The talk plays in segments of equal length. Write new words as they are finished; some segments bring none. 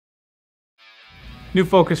New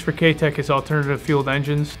focus for Katech is alternative fueled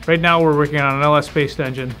engines. Right now we're working on an LS-based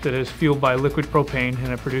engine that is fueled by liquid propane,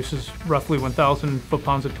 and it produces roughly 1,000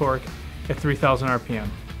 foot-pounds of torque at 3,000 RPM.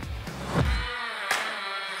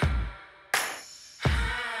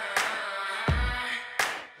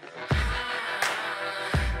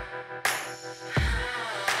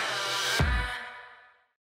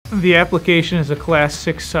 The application is a Class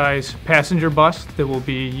 6 size passenger bus that will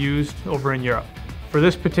be used over in Europe. For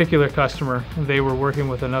this particular customer, they were working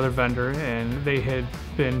with another vendor and they had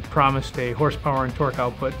been promised a horsepower and torque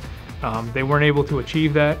output. They weren't able to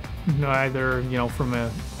achieve that, either from a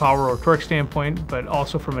power or torque standpoint, but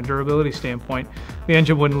also from a durability standpoint. The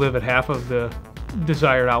engine wouldn't live at half of the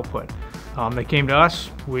desired output. They came to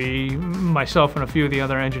us. Myself and a few of the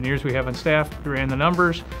other engineers we have on staff, ran the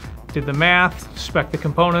numbers, did the math, spec'd the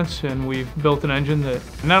components, and we've built an engine that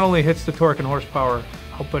not only hits the torque and horsepower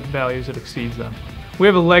output values, it exceeds them. We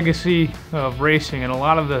have a legacy of racing, and a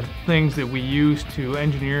lot of the things that we use to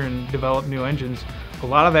engineer and develop new engines, a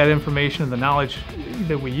lot of that information and the knowledge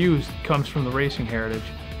that we use comes from the racing heritage.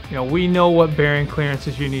 We know what bearing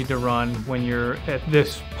clearances you need to run when you're at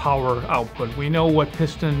this power output. We know what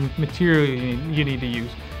piston material you need to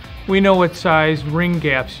use. We know what size ring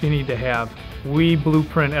gaps you need to have. We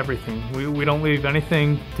blueprint everything. We don't leave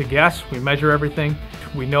anything to guess. We measure everything.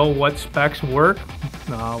 We know what specs work.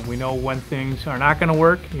 We know when things are not going to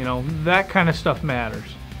work. That kind of stuff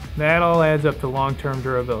matters. That all adds up to long-term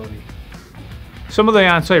durability. Some of the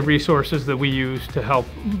on-site resources that we use to help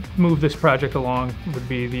move this project along would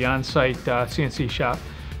be the on-site CNC shop.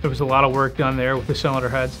 There was a lot of work done there with the cylinder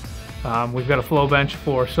heads. We've got a flow bench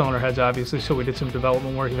for cylinder heads, obviously, so we did some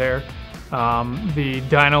development work there.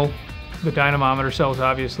 The dynamometer cells,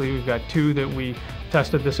 obviously, we've got two that we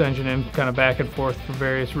tested this engine in kind of back and forth for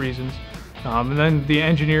various reasons. And then the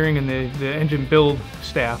engineering and the engine build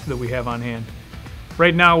staff that we have on hand.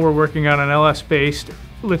 Right now we're working on an LS-based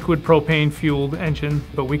liquid propane fueled engine,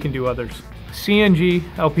 but we can do others. CNG,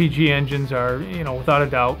 LPG engines are, without a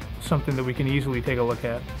doubt, something that we can easily take a look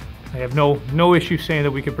at. I have no issue saying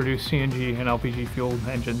that we could produce CNG and LPG fueled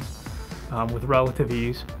engines with relative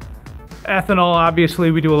ease. Ethanol,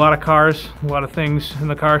 obviously, we do a lot of cars, a lot of things in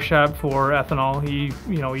the car shop for ethanol,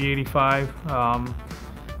 E85,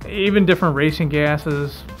 even different racing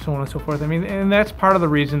gases, so on and so forth. And that's part of the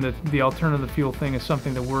reason that the alternative fuel thing is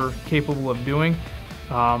something that we're capable of doing.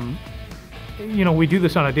 We do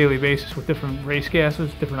this on a daily basis with different race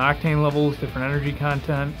gases, different octane levels, different energy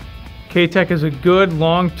content. Katech is a good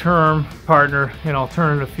long-term partner in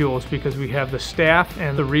alternative fuels because we have the staff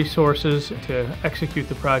and the resources to execute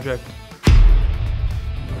the project